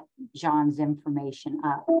got John's information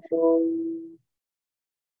up.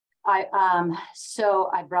 So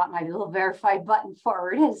I brought my little verify button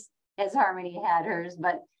forward as Harmony had hers,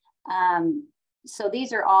 but so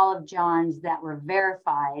these are all of John's that were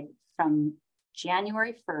verified from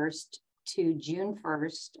January 1st to June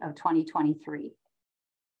 1st of 2023.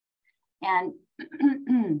 And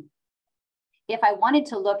if I wanted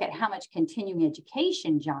to look at how much continuing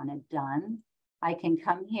education John had done, I can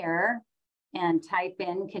come here and type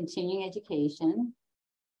in continuing education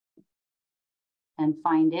and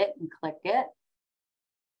find it and click it.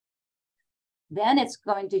 Then it's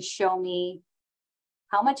going to show me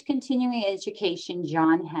how much continuing education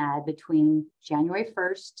John had between January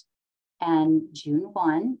 1st and June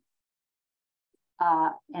 1,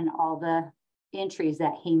 and all the entries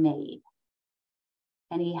that he made.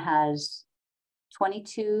 And he has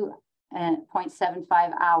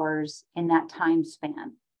 22.75 hours in that time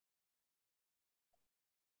span.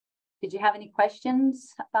 Did you have any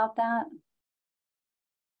questions about that?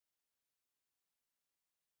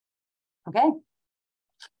 Okay.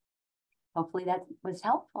 Hopefully that was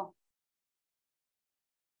helpful.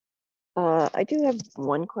 I do have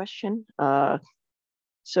one question.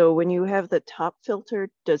 So when you have the top filter,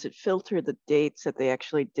 does it filter the dates that they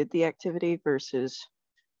actually did the activity versus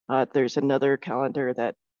there's another calendar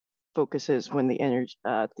that focuses when the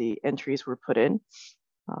entries were put in?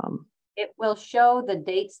 It will show the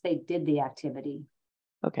dates they did the activity.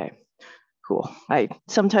 Okay, cool. I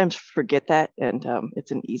sometimes forget that, and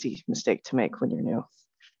it's an easy mistake to make when you're new.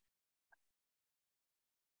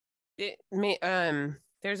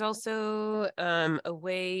 There's also a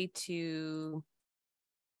way to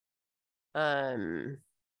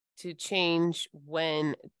change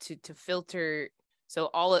when to filter. So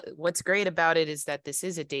what's great about it is that this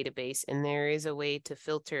is a database, and there is a way to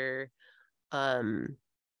filter the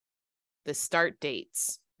start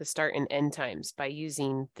dates, the start and end times by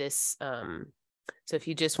using this. So if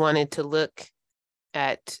you just wanted to look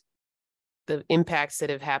at the impacts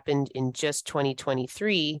that have happened in just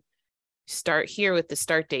 2023, start here with the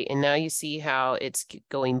start date. And now you see how it's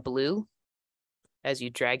going blue as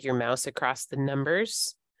you drag your mouse across the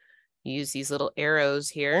numbers. You use these little arrows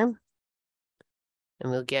here,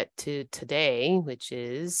 and we'll get to today, which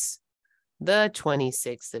is the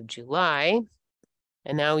 26th of July.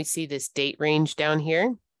 And now we see this date range down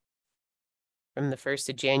here from the 1st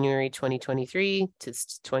of January, 2023 to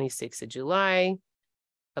 26th of July.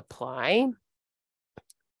 apply.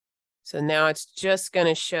 So now it's just going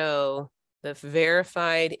to show the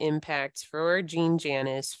verified impacts for Jean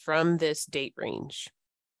Janice from this date range.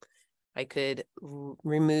 I could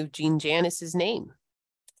remove Jean Janice's name.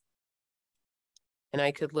 And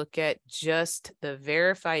I could look at just the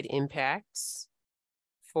verified impacts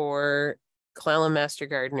for Clallam Master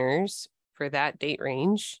Gardeners for that date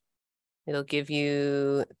range. It'll give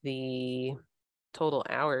you the total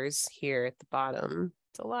hours here at the bottom.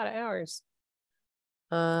 It's a lot of hours.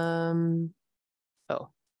 Oh,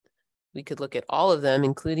 we could look at all of them,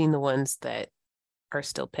 including the ones that are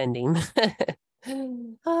still pending.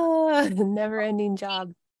 Never-ending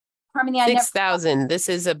job. Harmony, 6,000. This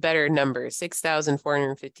is a better number,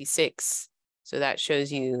 6,456. So that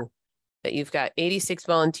shows you that you've got 86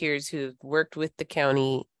 volunteers who've worked with the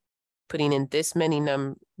county, putting in this many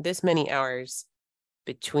hours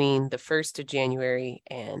between the 1st of January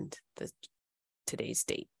and today's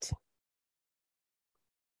date.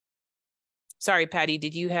 Sorry, Patty,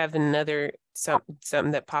 did you have another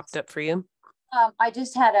something that popped up for you? I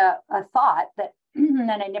just had a thought that, and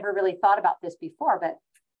I never really thought about this before, but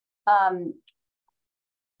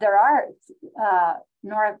there are,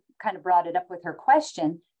 Nora kind of brought it up with her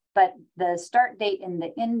question, but the start date and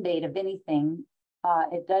the end date of anything,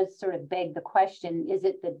 it does sort of beg the question, is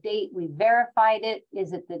it the date we verified it?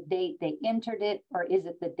 Is it the date they entered it? Or is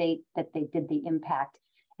it the date that they did the impact?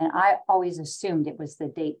 And I always assumed it was the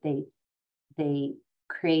date they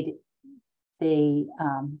created, they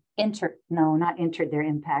not entered their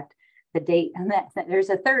impact, the date, and there's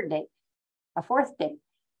a third date, a fourth date,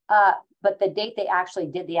 but the date they actually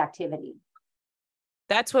did the activity.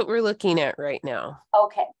 That's what we're looking at right now.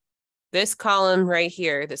 Okay. This column right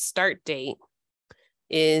here, the start date,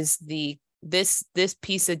 is this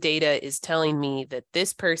piece of data is telling me that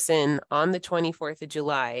this person on the 24th of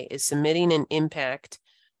July is submitting an impact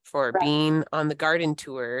for being on the garden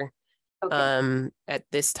tour at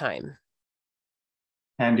this time.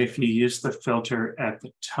 And if you use the filter at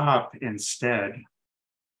the top instead,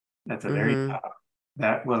 at the very top,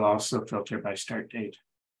 that will also filter by start date.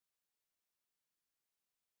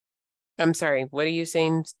 I'm sorry, what are you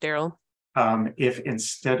saying, Daryl? If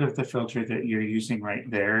instead of the filter that you're using right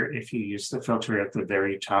there, if you use the filter at the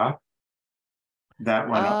very top, that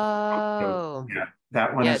one,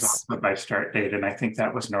 that one is also by start date. And I think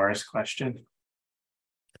that was Nora's question.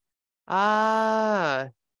 Yeah,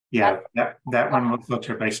 that one will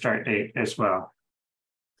filter by start date as well.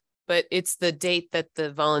 But it's the date that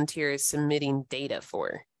the volunteer is submitting data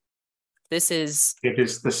for. It is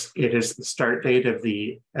the start date of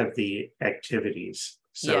the activities.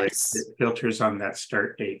 So it filters on that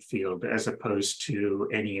start date field as opposed to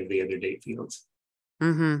any of the other date fields.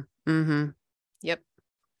 Yep.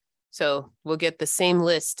 So we'll get the same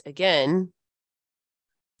list again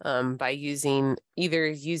by either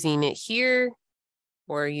using it here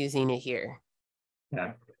or using it here.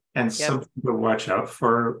 Yeah. And something to watch out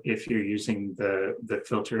for if you're using the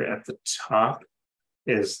filter at the top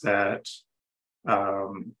is that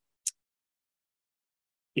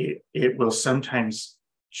it will sometimes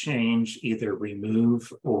change, either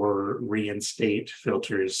remove or reinstate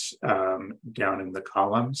filters down in the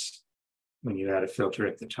columns when you add a filter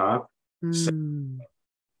at the top. So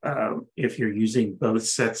if you're using both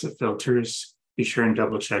sets of filters, be sure and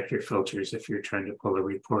double check your filters if you're trying to pull a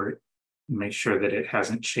report. Make sure that it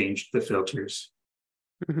hasn't changed the filters.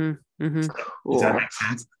 Cool. Does that make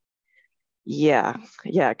sense? Yeah,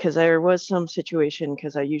 because there was some situation,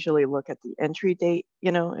 because I usually look at the entry date,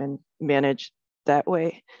 and manage that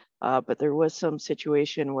way. But there was some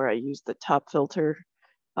situation where I used the top filter,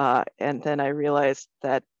 and then I realized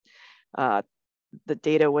that the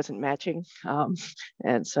data wasn't matching.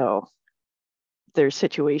 And so there's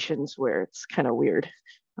situations where it's kind of weird.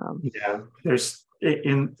 Yeah, there's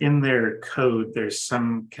in their code, there's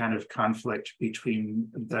some kind of conflict between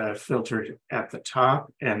the filter at the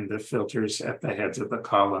top and the filters at the heads of the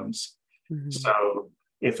columns. So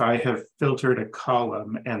if I have filtered a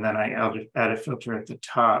column and then I add a filter at the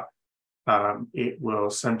top, it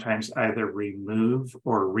will sometimes either remove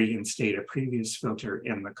or reinstate a previous filter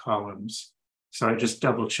in the columns. So I just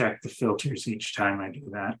double check the filters each time I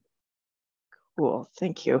do that. Cool,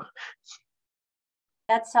 thank you.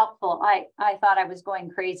 That's helpful. I thought I was going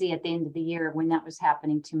crazy at the end of the year when that was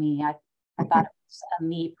happening to me. I thought it was a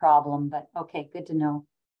me problem, but okay, good to know.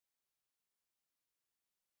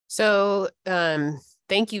 So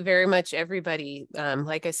thank you very much, everybody.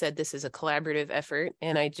 Like I said, this is a collaborative effort,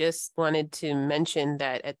 and I just wanted to mention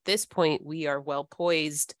that at this point, we are well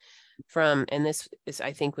poised and this is,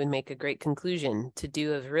 I think, would make a great conclusion, to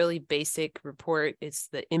do a really basic report. It's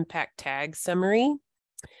the impact tag summary.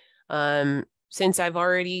 Since I've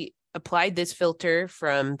already applied this filter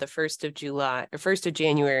from the 1st of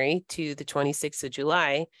January to the 26th of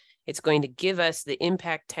July, it's going to give us the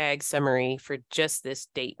impact tag summary for just this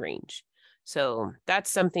date range. So that's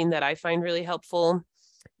something that I find really helpful.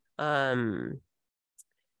 And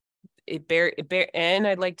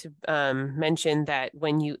I'd like to mention that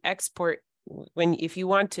when you export, if you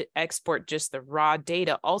want to export just the raw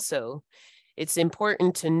data also, it's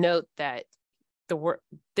important to note that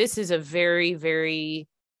this is a very, very,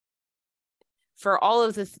 for all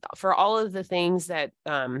of the things that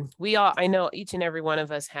I know each and every one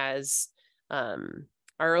of us has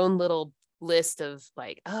our own little list of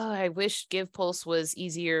like, oh, I wish GivePulse was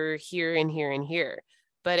easier here and here and here.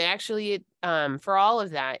 But actually, for all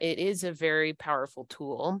of that, it is a very powerful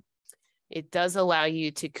tool. It does allow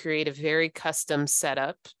you to create a very custom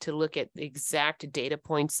setup to look at the exact data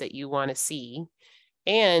points that you want to see.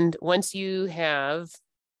 And once you have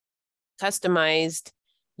customized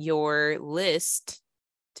your list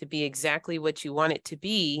to be exactly what you want it to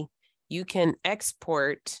be, you can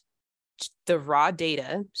export the raw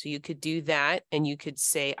data. So you could do that, and you could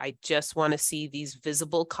say, I just want to see these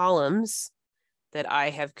visible columns that I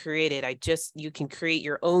have created. You can create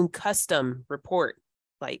your own custom report.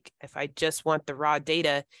 Like if I just want the raw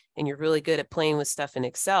data and you're really good at playing with stuff in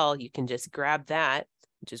Excel, you can just grab that,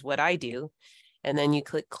 which is what I do. And then you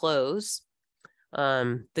click close.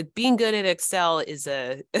 Being good at Excel is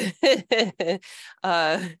it's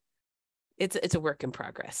a work in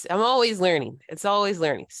progress. I'm always learning. It's always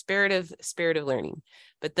learning. Spirit of learning.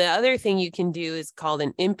 But the other thing you can do is called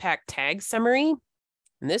an impact tag summary.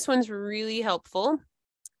 And this one's really helpful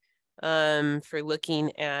for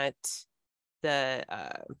looking at the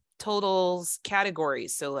totals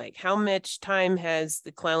categories. So like how much time has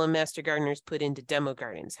the Clallam Master Gardeners put into demo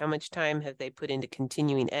gardens? How much time have they put into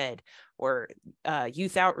continuing ed or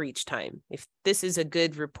youth outreach time? If this is a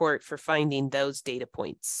good report for finding those data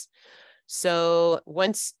points. So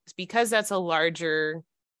because that's a larger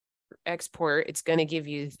export, it's going to give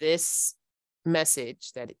you this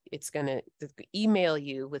message that it's going to email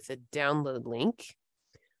you with a download link.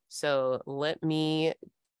 So let me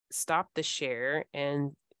stop the share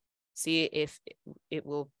and see if it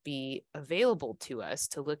will be available to us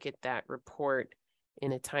to look at that report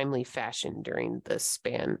in a timely fashion during the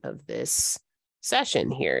span of this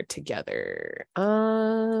session here together.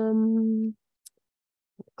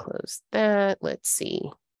 Close that. Let's see.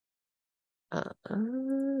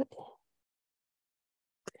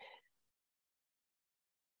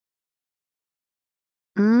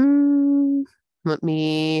 Let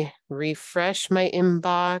me refresh my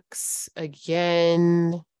inbox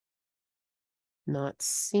again. Not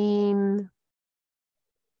seen.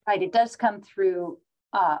 Right, it does come through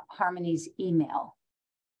Harmony's email.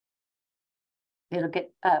 It'll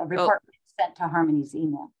get a report sent to Harmony's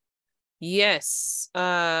email. Yes,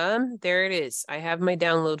 there it is. I have my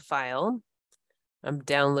download file. I'm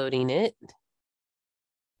downloading it.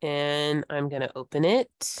 And I'm going to open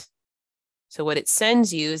it. So what it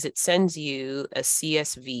sends you is a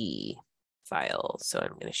CSV file. So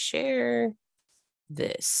I'm going to share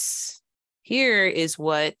this. Here is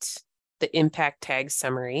what the impact tag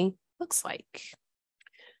summary looks like.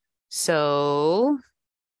 So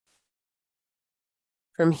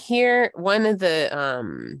from here, one of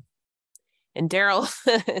the, and Daryl,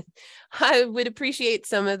 I would appreciate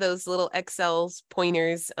some of those little Excel's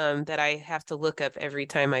pointers that I have to look up every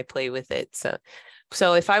time I play with it.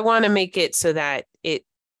 So if I want to make it so that it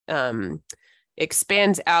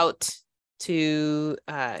expands out to,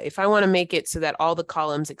 if I want to make it so that all the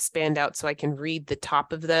columns expand out so I can read the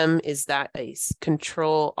top of them, is that a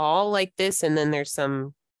Control All like this? And then there's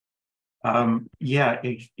some. Yeah,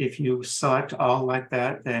 if you select all like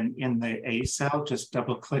that, then in the A cell, just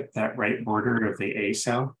double click that right border of the A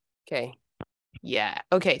cell. Okay. Yeah.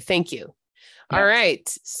 Okay. Thank you. Yeah. All right.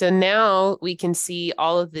 So now we can see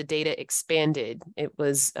all of the data expanded. It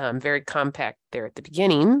was very compact there at the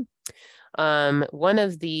beginning. One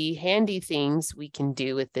of the handy things we can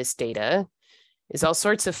do with this data is all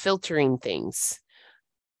sorts of filtering things.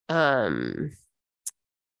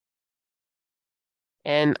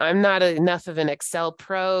 And I'm not enough of an Excel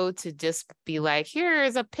pro to just be like,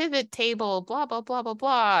 here's a pivot table, blah, blah, blah, blah,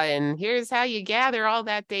 blah. And here's how you gather all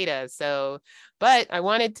that data. So, but I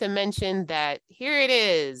wanted to mention that here it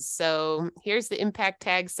is. So here's the impact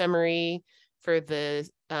tag summary for the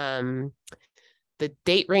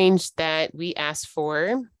date range that we asked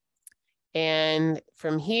for. And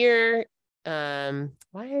from here, why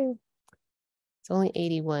it's only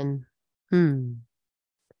 81.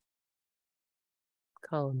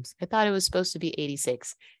 Columns. I thought it was supposed to be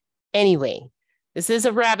 86. Anyway, This is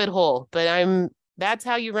a rabbit hole, but that's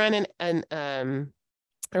how you run a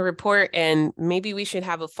report, and maybe we should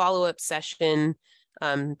have a follow-up session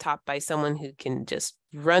taught by someone who can just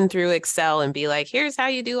run through Excel and be like, here's how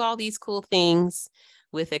you do all these cool things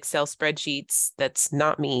with Excel spreadsheets. That's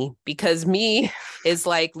not me, because me is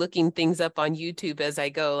like looking things up on YouTube as I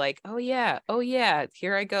go, like, oh yeah,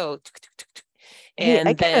 here I go. Hey, And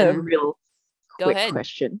I got then a real go quick ahead.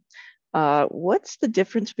 question. What's the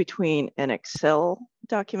difference between an Excel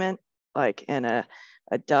document like and a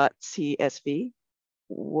 .csv?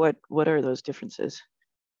 What are those differences?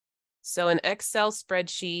 So an Excel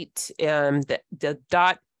spreadsheet, the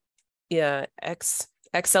dot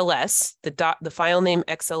XLS, the file name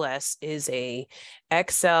XLS is a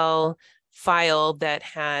Excel file that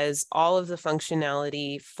has all of the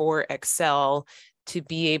functionality for Excel to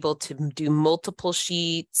be able to do multiple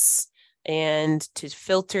sheets and to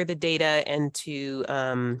filter the data and to,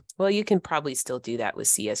 well, you can probably still do that with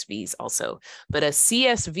CSVs also, but a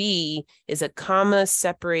CSV is a comma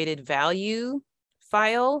separated value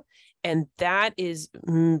file. And that is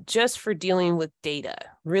just for dealing with data.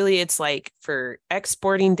 Really, it's like for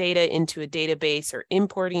exporting data into a database or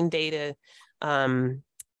importing data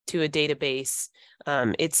to a database.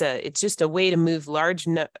 It's just a way to move large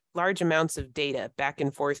amounts of data back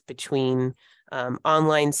and forth between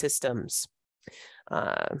online systems.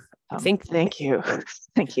 I think. Thank you.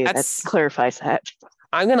 Thank you. That clarifies that.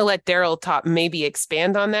 I'm going to let Daryl maybe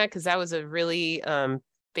expand on that, because that was a really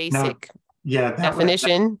basic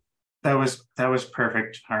definition. That was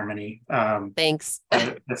perfect, Harmony. Thanks.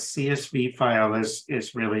 The CSV file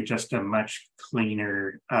is really just a much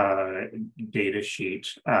cleaner data sheet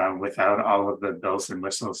without all of the bells and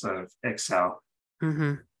whistles of Excel.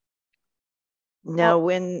 Mm-hmm. Now,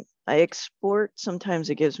 when I export, sometimes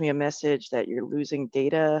it gives me a message that you're losing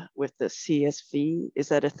data with the CSV. Is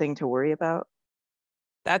that a thing to worry about?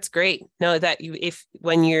 That's great. No, that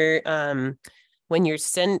when you're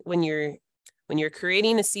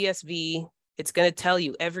creating a CSV, it's going to tell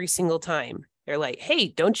you every single time. They're like, hey,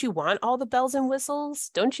 don't you want all the bells and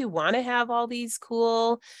whistles? Don't you want to have all these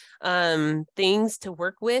cool things to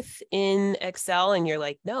work with in Excel? And you're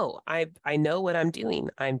like, no, I know what I'm doing.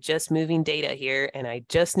 I'm just moving data here, and I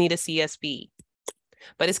just need a CSV.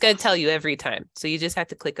 But it's going to tell you every time. So you just have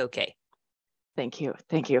to click OK. Thank you.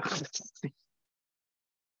 Thank you.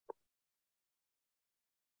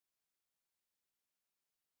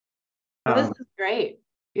 This is great.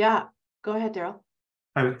 Yeah, go ahead, Daryl.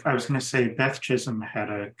 I was going to say Beth Chisholm had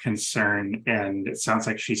a concern, and it sounds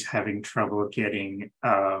like she's having trouble getting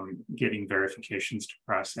verifications to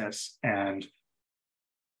process. And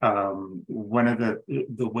one of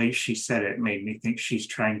the way she said it made me think she's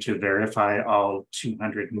trying to verify all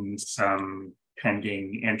 200 and some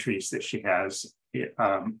pending entries that she has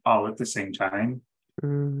all at the same time.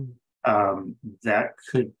 Mm. That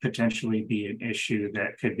could potentially be an issue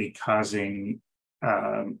that could be causing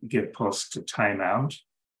GivePulse to time out.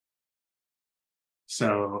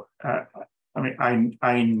 So, I mean,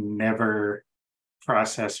 I never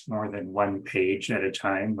process more than one page at a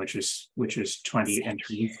time, which is 20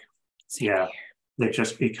 entries. Yeah, that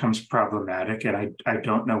just becomes problematic, and I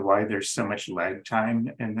don't know why there's so much lag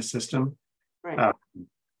time in the system. Right.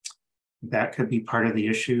 That could be part of the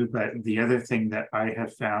issue, but the other thing that I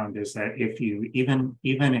have found is that if you even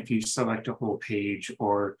if you select a whole page,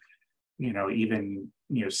 or even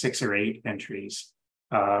 6 or 8 entries,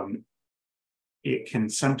 it can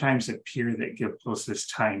sometimes appear that GivePulse is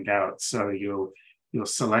timed out. So you'll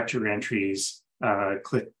select your entries,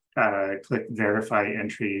 click verify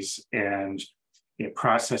entries, and it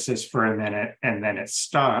processes for a minute, and then it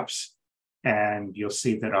stops. And you'll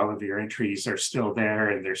see that all of your entries are still there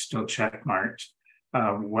and they're still check marked.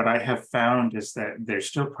 What I have found is that they're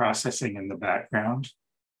still processing in the background.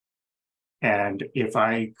 And if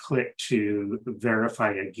I click to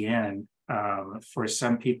verify again, for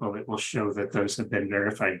some people, it will show that those have been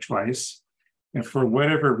verified twice. And for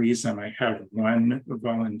whatever reason, I have one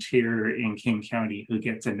volunteer in King County who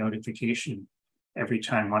gets a notification every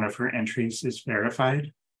time one of her entries is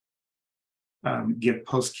verified.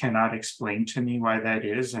 GivePulse cannot explain to me why that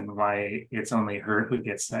is and why it's only her who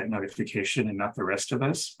gets that notification and not the rest of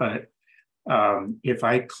us. But if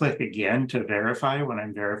I click again to verify when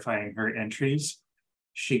I'm verifying her entries,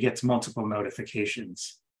 she gets multiple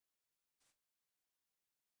notifications.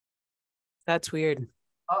 That's weird.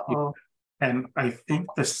 Uh-oh. And I think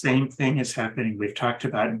the same thing is happening. We've talked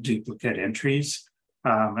about duplicate entries.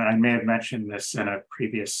 And I may have mentioned this in a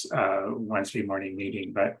previous Wednesday morning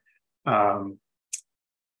meeting, but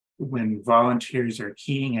when volunteers are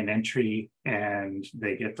keying an entry and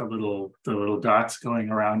they get the little dots going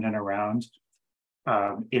around and around,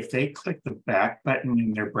 If they click the back button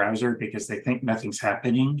in their browser because they think nothing's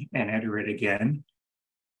happening and enter it again,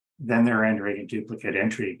 then they're entering a duplicate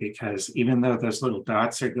entry, because even though those little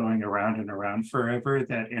dots are going around and around forever,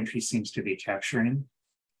 that entry seems to be capturing.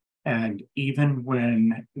 And even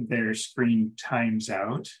when their screen times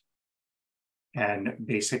out, and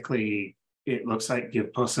basically it looks like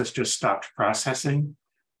GivePulse has just stopped processing,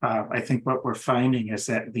 I think what we're finding is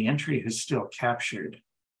that the entry is still captured.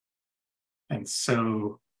 And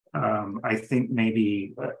so I think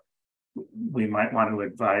maybe we might want to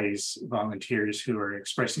advise volunteers who are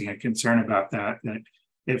expressing a concern about that, that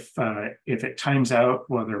if it times out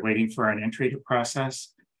while they're waiting for an entry to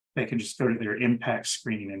process, they can just go to their impact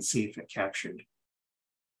screen and see if it captured.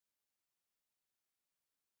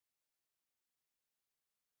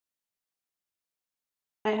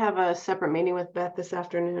 I have a separate meeting with Beth this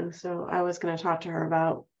afternoon, so I was going to talk to her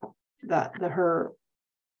about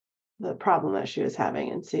the problem that she was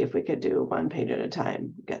having and see if we could do one page at a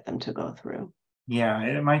time, get them to go through. Yeah,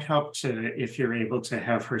 it might help to, if you're able to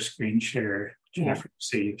have her screen share, Jennifer,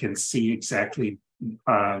 so you can see exactly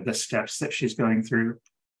the steps that she's going through.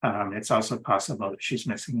 It's also possible that she's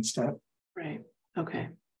missing a step. Right. Okay.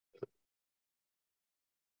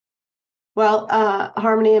 Well,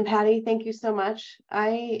 Harmony and Patty, thank you so much.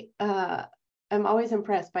 I am always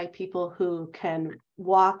impressed by people who can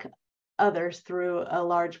walk others through a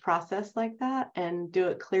large process like that and do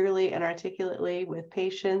it clearly and articulately with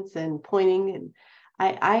patience and pointing. And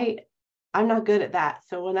I'm not good at that.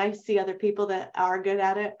 So when I see other people that are good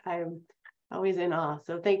at it, I'm always in awe.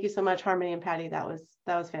 So thank you so much, Harmony and Patty. That was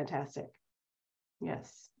fantastic.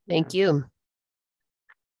 Yes. Thank you.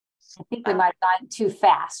 I think we might have gone too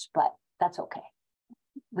fast, but that's okay.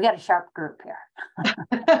 We got a sharp group here.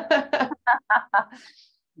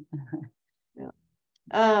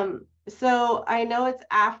 So I know it's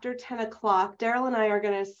after 10 o'clock. Daryl and I are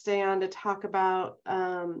going to stay on to talk about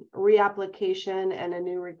reapplication and a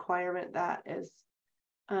new requirement that is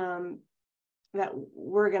that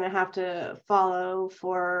we're going to have to follow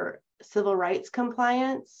for civil rights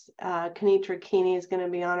compliance. Kenitra Keeney is going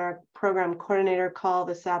to be on our program coordinator call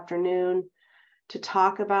this afternoon to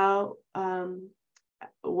talk about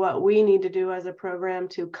what we need to do as a program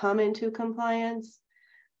to come into compliance.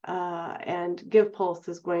 And GivePulse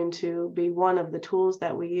is going to be one of the tools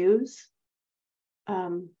that we use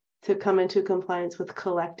to come into compliance with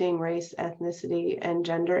collecting race, ethnicity, and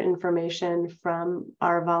gender information from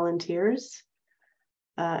our volunteers.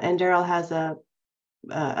 And Daryl has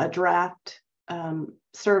a draft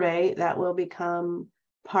survey that will become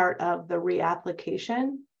part of the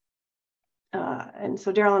reapplication. And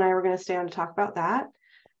so Daryl and I were going to stay on to talk about that.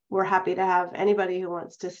 We're happy to have anybody who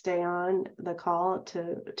wants to stay on the call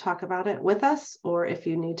to talk about it with us, or if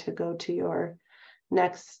you need to go to your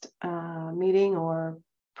next meeting or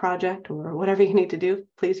project or whatever you need to do,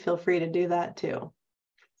 please feel free to do that too.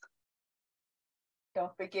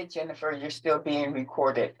 Don't forget, Jennifer, you're still being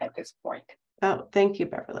recorded at this point. Oh, thank you,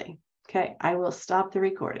 Beverly. Okay, I will stop the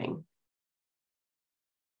recording.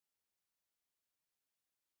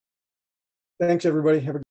 Thanks, everybody. Have a